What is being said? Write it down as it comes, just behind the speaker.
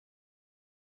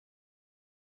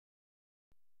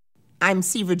I'm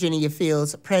C. Virginia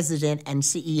Fields, President and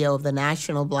CEO of the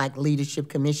National Black Leadership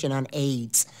Commission on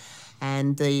AIDS.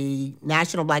 And the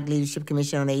National Black Leadership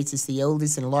Commission on AIDS is the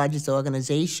oldest and largest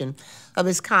organization of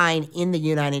its kind in the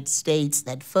United States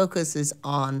that focuses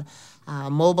on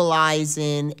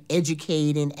mobilizing,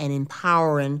 educating, and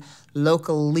empowering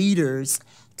local leaders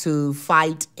to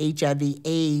fight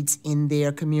HIV/AIDS in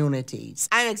their communities.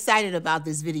 I'm excited about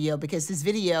this video because this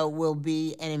video will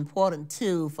be an important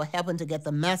tool for helping to get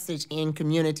the message in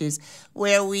communities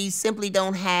where we simply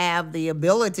don't have the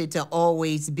ability to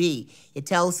always be. It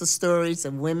tells the stories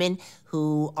of women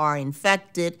who are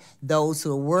infected, those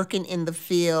who are working in the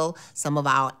field, some of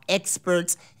our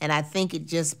experts, and I think it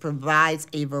just provides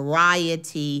a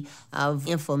variety of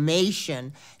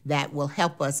information that will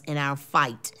help us in our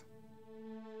fight.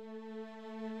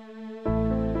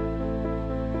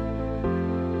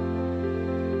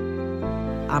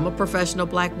 I'm a professional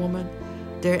black woman,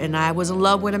 and I was in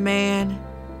love with a man.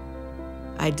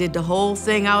 I did the whole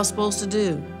thing I was supposed to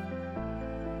do.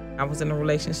 I was in a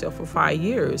relationship for 5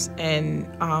 years, and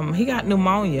he got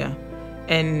pneumonia.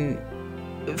 And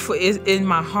in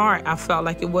my heart, I felt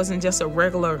like it wasn't just a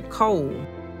regular cold.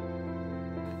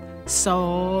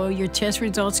 So your test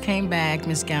results came back,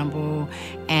 Ms. Gamble,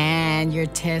 and your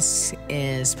test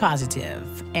is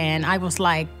positive. And I was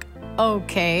like,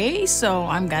 okay, so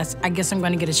I guess I'm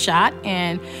gonna get a shot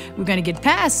and we're gonna get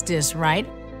past this, right?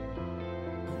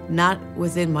 Not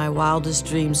within my wildest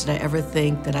dreams did I ever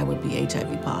think that I would be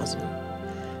HIV positive.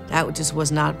 That just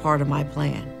was not part of my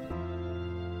plan.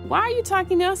 Why are you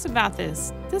talking to us about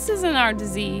this? This isn't our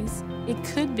disease. It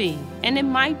could be, and it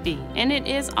might be, and it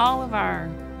is all of our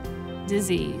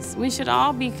disease. We should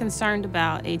all be concerned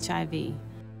about HIV.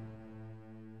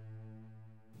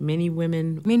 Many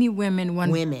women, one Many women,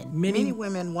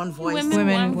 women, one voice.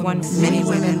 Women, one voice. Many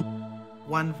women,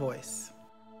 one voice.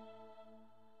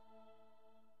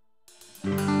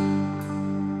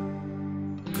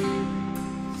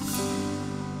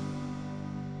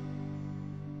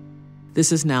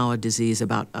 This is now a disease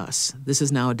about us. This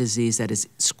is now a disease that is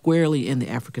squarely in the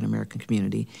African American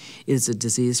community. It is a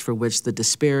disease for which the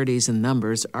disparities in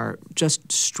numbers are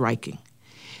just striking,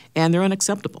 and they're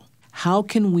unacceptable. How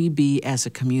can we be, as a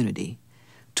community,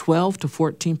 12 to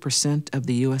 14% of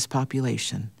the U.S.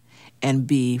 population and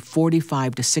be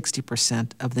 45 to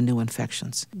 60% of the new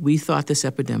infections? We thought this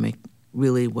epidemic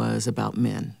really was about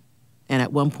men. And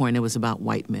at one point it was about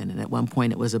white men, and at one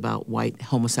point it was about white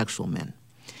homosexual men.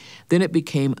 Then it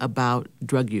became about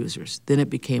drug users. Then it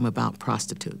became about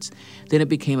prostitutes. Then it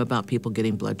became about people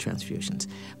getting blood transfusions.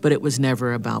 But it was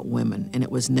never about women, and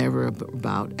it was never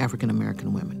about African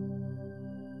American women.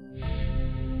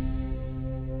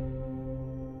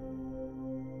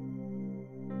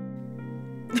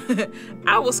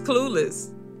 I was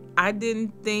clueless. I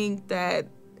didn't think that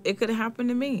it could happen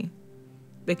to me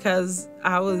because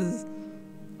I was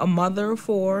a mother of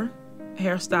 4,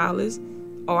 hairstylist.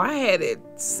 Oh, I had it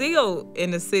sealed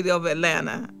in the city of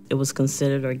Atlanta. It was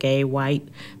considered a gay white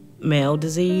male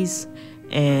disease,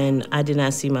 and I did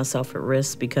not see myself at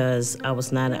risk because I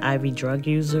was not an IV drug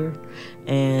user,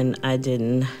 and I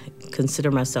didn't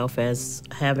consider myself as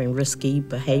having risky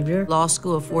behavior. Law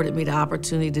school afforded me the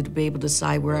opportunity to be able to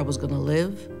decide where I was going to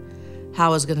live, how I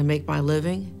was going to make my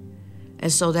living,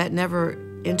 and so that never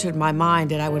entered my mind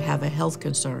that I would have a health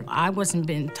concern. I wasn't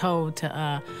being told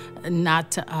to not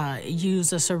to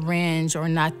use a syringe or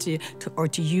not to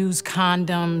use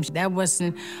condoms. That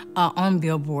wasn't on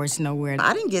billboards nowhere.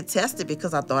 I didn't get tested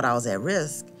because I thought I was at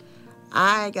risk.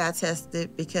 I got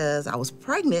tested because I was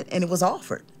pregnant and it was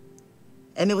offered.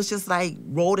 And it was just like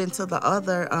rolled into the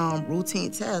other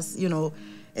routine tests, you know,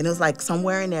 and it was like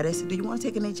somewhere in there they said, do you want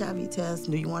to take an HIV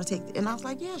test? Do you want to take, and I was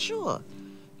like, yeah, sure.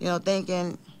 You know,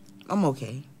 thinking, I'm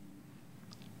okay.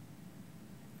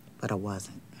 But I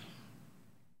wasn't.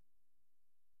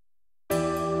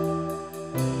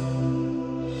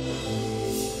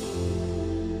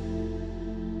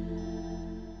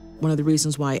 One of the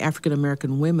reasons why African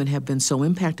American women have been so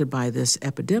impacted by this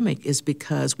epidemic is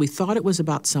because we thought it was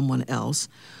about someone else.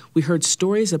 We heard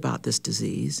stories about this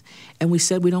disease, and we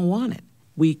said we don't want it.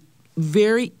 We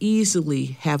very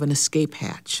easily have an escape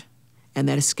hatch, and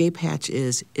that escape hatch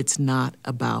is it's not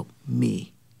about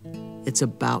me. It's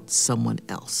about someone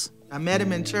else. I met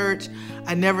him in church.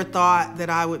 I never thought that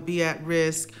I would be at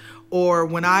risk. Or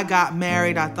when I got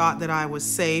married, I thought that I was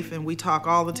safe. And we talk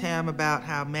all the time about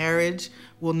how marriage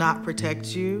will not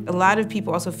protect you. A lot of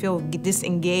people also feel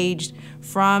disengaged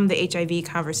from the HIV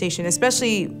conversation,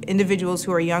 especially individuals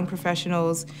who are young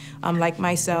professionals like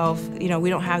myself. You know, we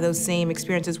don't have those same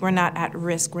experiences. We're not at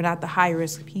risk. We're not the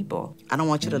high-risk people. I don't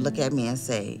want you to look at me and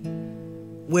say,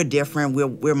 we're different,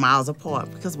 we're miles apart,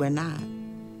 because we're not.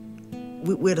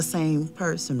 We're the same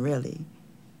person, really.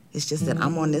 It's just that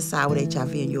I'm on this side with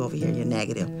HIV and you're over here, you're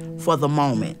negative, for the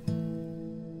moment.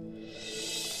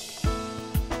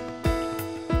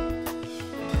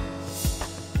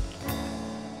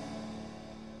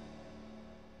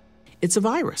 It's a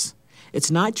virus.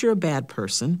 It's not you're a bad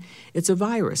person. It's a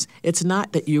virus. It's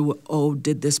not that you,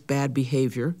 did this bad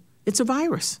behavior. It's a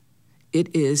virus.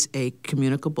 It is a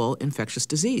communicable infectious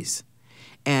disease.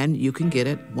 And you can get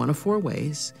it one of 4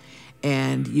 ways,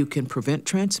 and you can prevent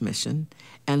transmission.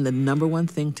 And the number one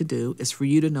thing to do is for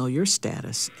you to know your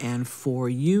status and for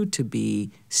you to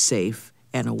be safe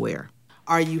and aware.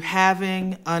 Are you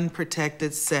having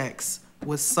unprotected sex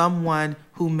with someone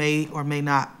who may or may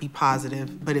not be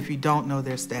positive, but if you don't know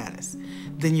their status,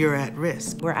 then you're at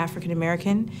risk? We're African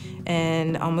American,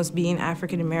 and almost being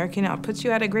African American puts you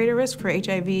at a greater risk for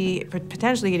HIV, for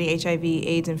potentially getting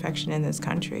HIV/AIDS infection in this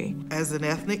country. As an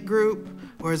ethnic group,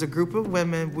 or as a group of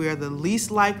women, we are the least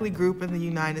likely group in the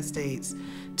United States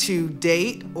to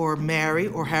date or marry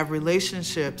or have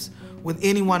relationships with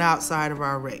anyone outside of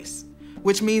our race.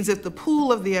 Which means if the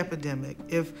pool of the epidemic,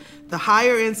 if the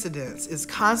higher incidence is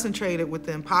concentrated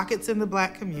within pockets in the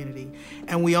Black community,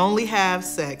 and we only have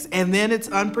sex, and then it's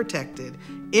unprotected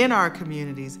in our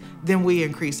communities, then we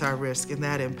increase our risk, and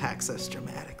that impacts us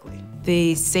dramatically.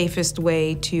 The safest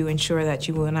way to ensure that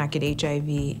you will not get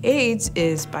HIV/AIDS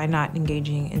is by not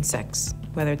engaging in sex,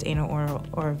 whether it's anal, oral,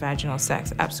 or vaginal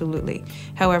sex, absolutely.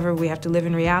 However, we have to live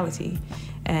in reality.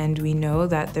 And we know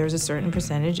that there's a certain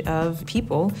percentage of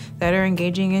people that are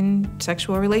engaging in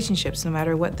sexual relationships, no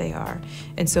matter what they are.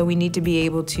 And so we need to be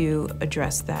able to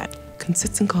address that.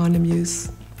 Consistent condom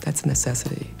use, that's a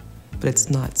necessity, but it's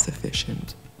not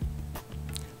sufficient.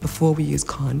 Before we use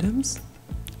condoms,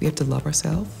 we have to love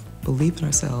ourselves, believe in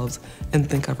ourselves, and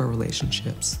think of our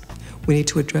relationships. We need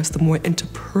to address the more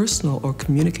interpersonal or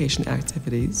communication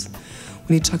activities.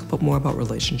 We need to talk more about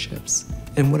relationships.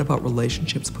 And what about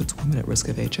relationships puts women at risk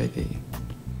of HIV?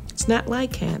 It's not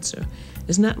like cancer.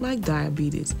 It's not like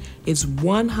diabetes. It's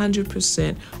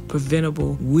 100%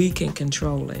 preventable. We can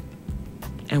control it,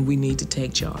 and we need to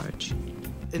take charge.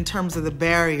 In terms of the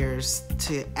barriers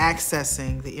to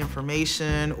accessing the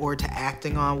information or to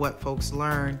acting on what folks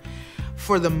learn,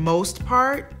 for the most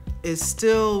part, is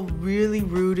still really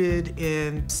rooted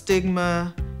in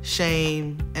stigma,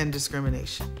 shame, and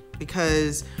discrimination.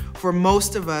 Because for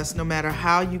most of us, no matter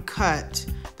how you cut,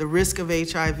 the risk of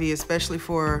HIV, especially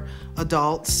for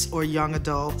adults or young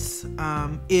adults,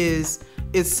 is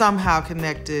somehow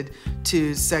connected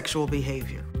to sexual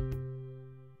behavior.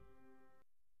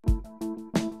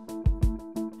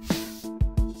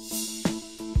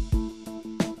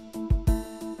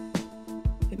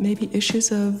 It may be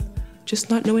issues of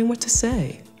just not knowing what to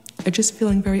say, or just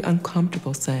feeling very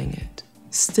uncomfortable saying it.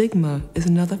 Stigma is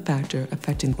another factor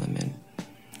affecting women.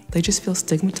 They just feel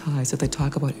stigmatized if they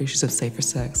talk about issues of safer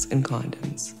sex and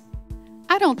condoms.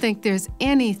 I don't think there's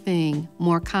anything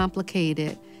more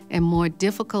complicated and more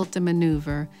difficult to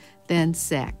maneuver than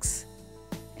sex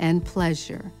and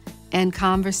pleasure and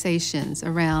conversations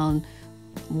around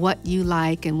what you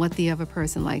like and what the other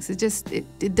person likes.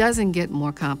 It doesn't get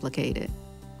more complicated.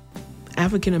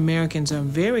 African Americans are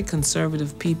very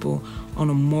conservative people on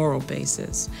a moral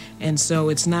basis, and so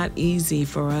it's not easy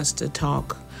for us to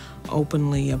talk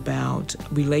openly about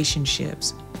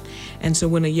relationships. And so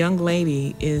when a young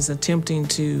lady is attempting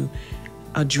to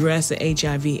address the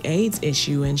HIV/AIDS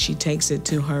issue and she takes it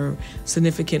to her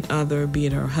significant other, be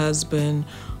it her husband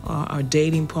or a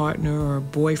dating partner or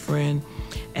boyfriend,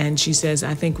 and she says,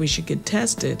 I think we should get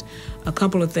tested, a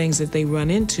couple of things that they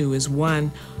run into is,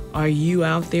 one, are you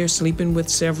out there sleeping with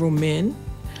several men?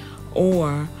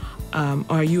 Or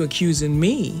are you accusing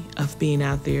me of being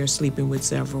out there sleeping with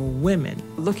several women?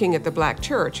 Looking at the Black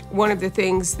church, one of the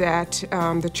things that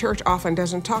the church often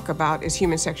doesn't talk about is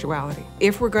human sexuality.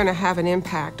 If we're going to have an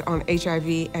impact on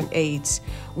HIV and AIDS,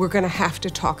 we're going to have to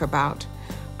talk about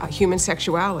human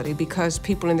sexuality because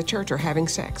people in the church are having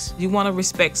sex. You want to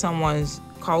respect someone's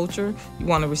culture, you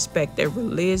want to respect their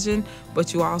religion,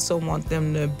 but you also want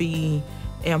them to be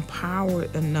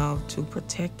empowered enough to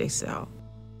protect themselves.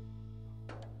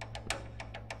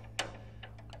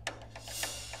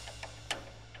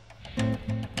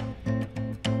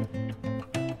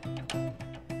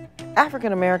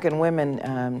 African American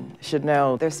women should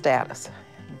know their status.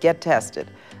 Get tested.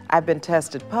 I've been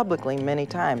tested publicly many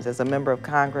times as a member of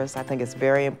Congress. I think it's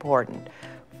very important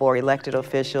for elected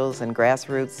officials and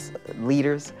grassroots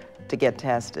leaders to get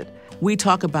tested. We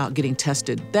talk about getting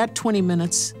tested. That 20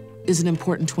 minutes is an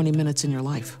important 20 minutes in your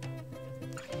life.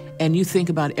 and you think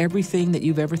about everything that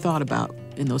you've ever thought about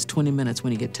in those 20 minutes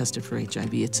when you get tested for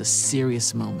HIV, it's a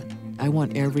serious moment. I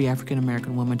want every African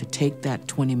American woman to take that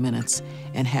 20 minutes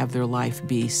and have their life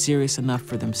be serious enough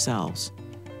for themselves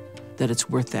that it's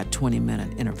worth that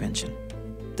 20-minute intervention.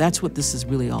 That's what this is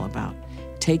really all about.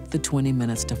 Take the 20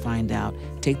 minutes to find out.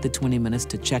 Take the 20 minutes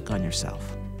to check on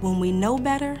yourself. When we know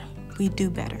better, we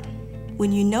do better.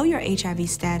 When you know your HIV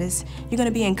status, you're going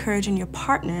to be encouraging your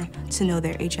partner to know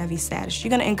their HIV status.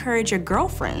 You're going to encourage your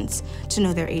girlfriends to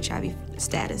know their HIV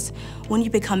status. When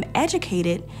you become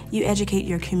educated, you educate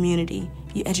your community,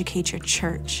 you educate your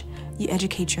church, you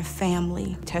educate your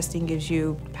family. Testing gives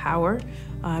you power.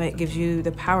 It gives you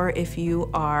the power, if you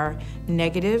are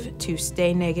negative, to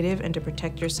stay negative and to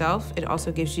protect yourself. It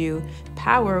also gives you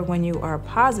power when you are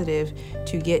positive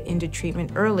to get into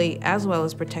treatment early, as well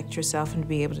as protect yourself and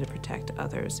be able to protect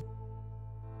others.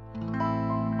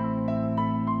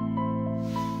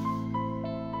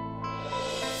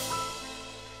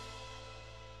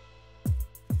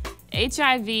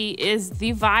 HIV is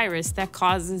the virus that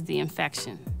causes the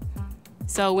infection.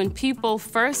 So when people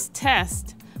first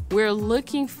test, we're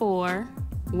looking for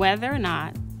whether or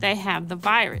not they have the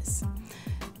virus.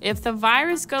 If the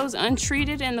virus goes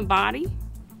untreated in the body,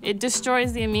 it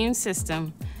destroys the immune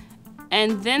system,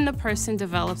 and then the person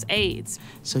develops AIDS.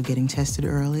 So getting tested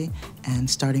early and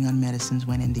starting on medicines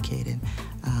when indicated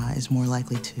is more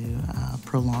likely to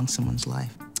prolong someone's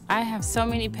life. I have so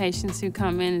many patients who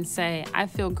come in and say, I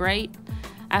feel great,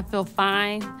 I feel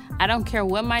fine, I don't care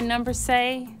what my numbers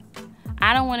say,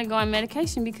 I don't want to go on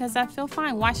medication because I feel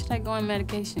fine. Why should I go on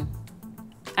medication?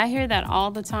 I hear that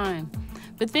all the time.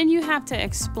 But then you have to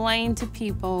explain to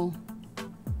people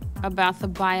about the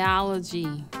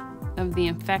biology of the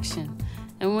infection.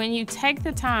 And when you take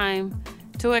the time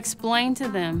to explain to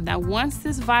them that once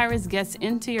this virus gets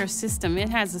into your system, it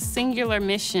has a singular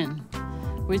mission,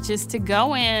 which is to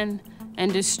go in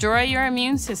and destroy your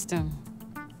immune system.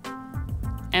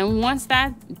 And once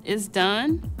that is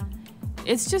done,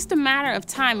 it's just a matter of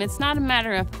time. It's not a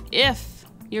matter of if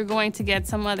you're going to get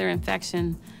some other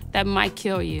infection that might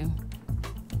kill you.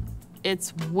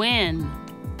 It's when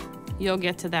you'll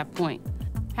get to that point.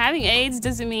 Having AIDS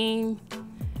doesn't mean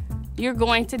you're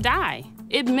going to die.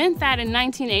 It meant that in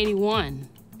 1981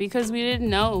 because we didn't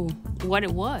know what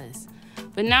it was.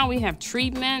 But now we have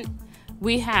treatment,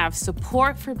 we have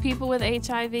support for people with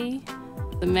HIV.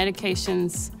 The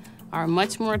medications are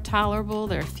much more tolerable,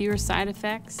 there are fewer side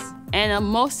effects. And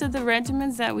most of the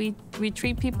regimens that we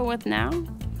treat people with now,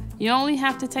 you only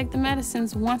have to take the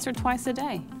medicines once or twice a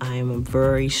day. I am a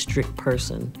very strict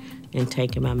person in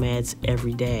taking my meds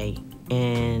every day,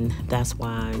 and that's why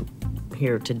I'm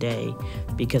here today,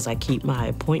 because I keep my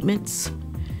appointments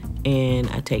and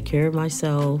I take care of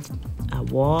myself. I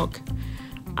walk,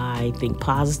 I think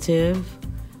positive,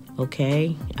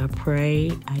 okay? I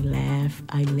pray, I laugh,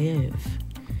 I live.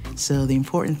 So the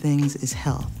important things is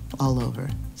health all over.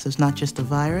 So it's not just a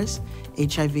virus.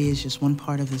 HIV is just one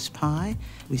part of this pie.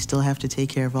 We still have to take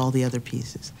care of all the other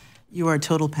pieces. You are a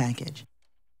total package.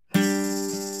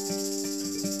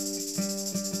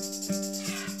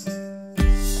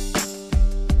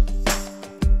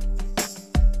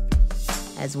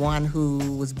 As one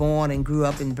who was born and grew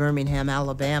up in Birmingham,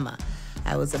 Alabama,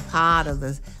 I was a part of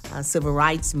the civil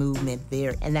rights movement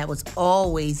there, and that was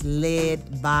always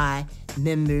led by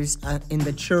members in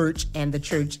the church and the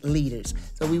church leaders.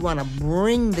 So we want to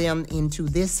bring them into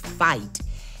this fight,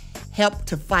 help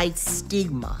to fight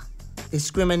stigma,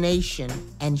 discrimination,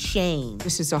 and shame.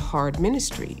 This is a hard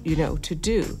ministry, to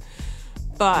do.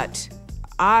 But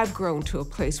I've grown to a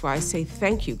place where I say,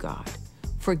 thank you, God,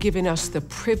 for giving us the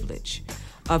privilege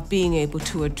of being able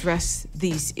to address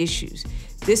these issues.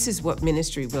 This is what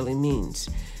ministry really means.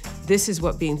 This is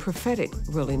what being prophetic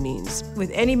really means. With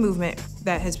any movement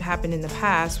that has happened in the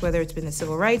past, whether it's been the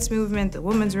civil rights movement, the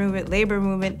women's movement, labor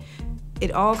movement,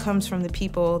 it all comes from the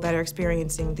people that are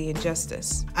experiencing the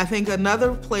injustice. I think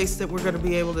another place that we're going to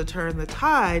be able to turn the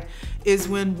tide is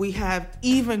when we have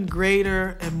even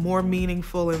greater and more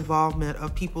meaningful involvement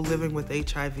of people living with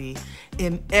HIV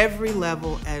in every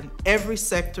level and every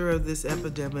sector of this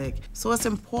epidemic. So it's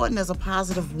important as a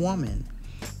positive woman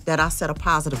that I set a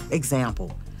positive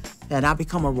example, that I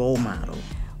become a role model.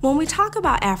 When we talk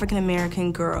about African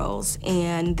American girls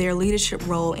and their leadership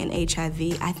role in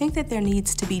HIV, I think that there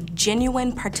needs to be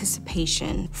genuine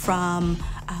participation from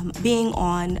being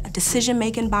on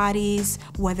decision-making bodies,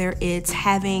 whether it's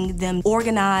having them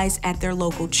organize at their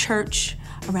local church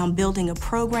around building a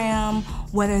program,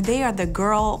 whether they are the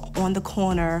girl on the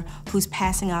corner who's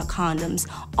passing out condoms.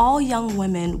 All young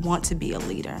women want to be a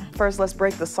leader. First, let's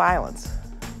break the silence.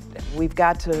 We've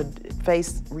got to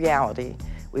face reality.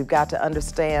 We've got to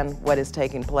understand what is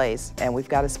taking place, and we've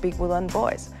got to speak with one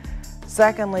voice.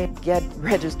 Secondly, get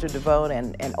registered to vote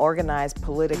and organize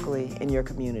politically in your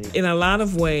community. In a lot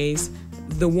of ways,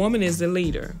 the woman is the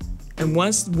leader. And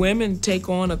once women take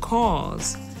on a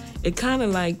cause, it kind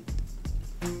of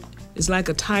it's like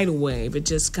a tidal wave. It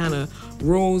just kind of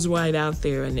rolls right out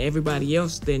there, and everybody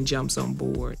else then jumps on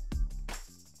board.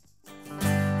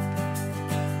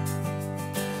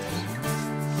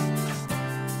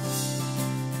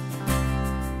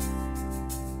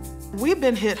 We've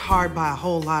been hit hard by a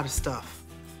whole lot of stuff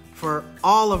for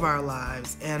all of our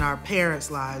lives, and our parents'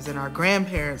 lives, and our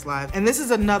grandparents' lives. And this is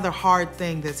another hard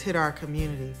thing that's hit our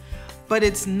community. But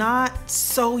it's not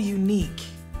so unique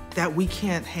that we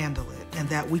can't handle it and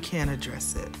that we can't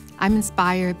address it. I'm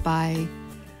inspired by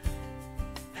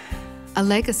a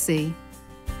legacy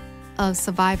of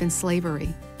surviving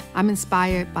slavery. I'm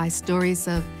inspired by stories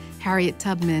of Harriet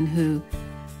Tubman, who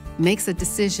makes a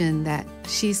decision that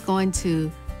she's going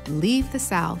to leave the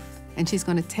South and she's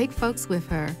going to take folks with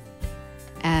her,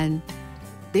 and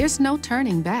there's no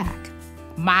turning back.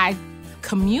 My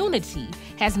community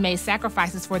has made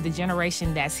sacrifices for the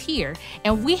generation that's here,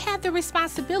 and we have the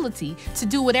responsibility to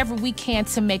do whatever we can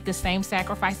to make the same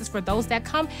sacrifices for those that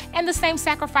come and the same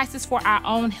sacrifices for our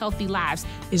own healthy lives.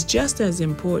 It's just as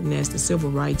important as the civil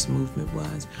rights movement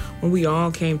was, when we all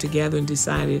came together and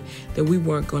decided that we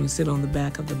weren't going to sit on the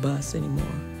back of the bus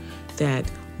anymore, that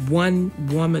one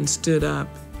woman stood up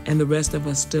and the rest of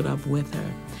us stood up with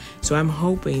her. So I'm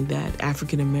hoping that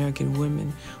African American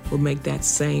women will make that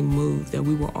same move, that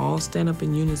we will all stand up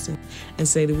in unison and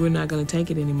say that we're not going to take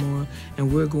it anymore,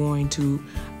 and we're going to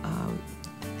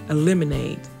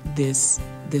eliminate this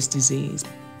disease.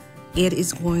 It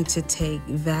is going to take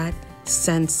that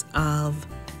sense of,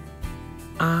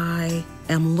 I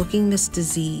am looking this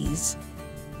disease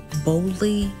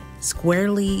boldly,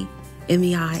 squarely in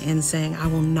the eye and saying, I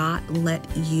will not let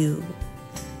you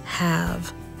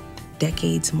have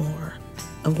decades more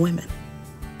of women.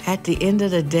 At the end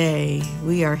of the day,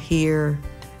 we are here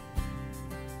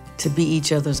to be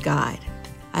each other's guide.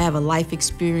 I have a life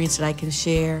experience that I can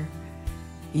share.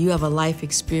 You have a life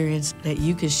experience that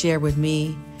you can share with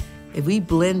me. If we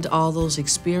blend all those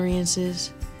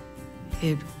experiences,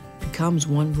 it becomes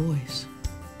one voice.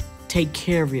 Take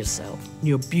care of yourself.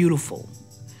 You're beautiful.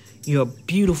 You're a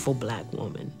beautiful Black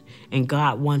woman, and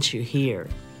God wants you here,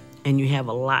 and you have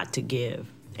a lot to give.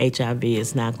 HIV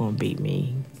is not going to beat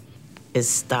me. It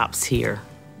stops here.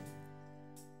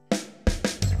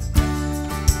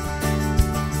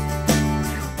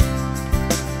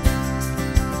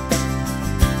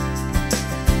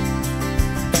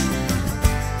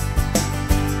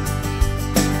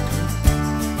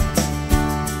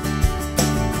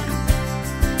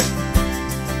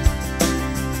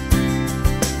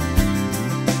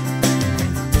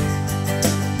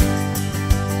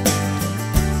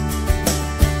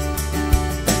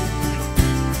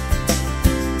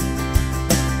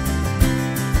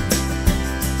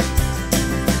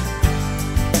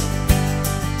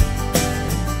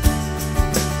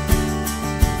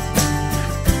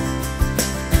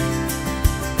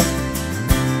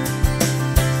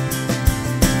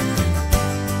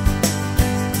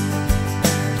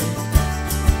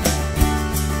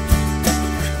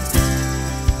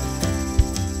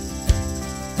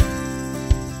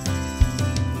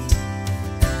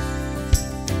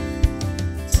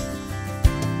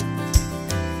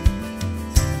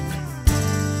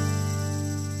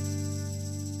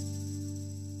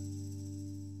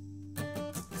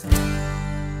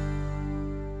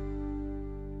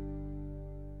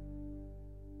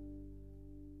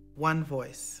 One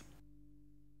voice.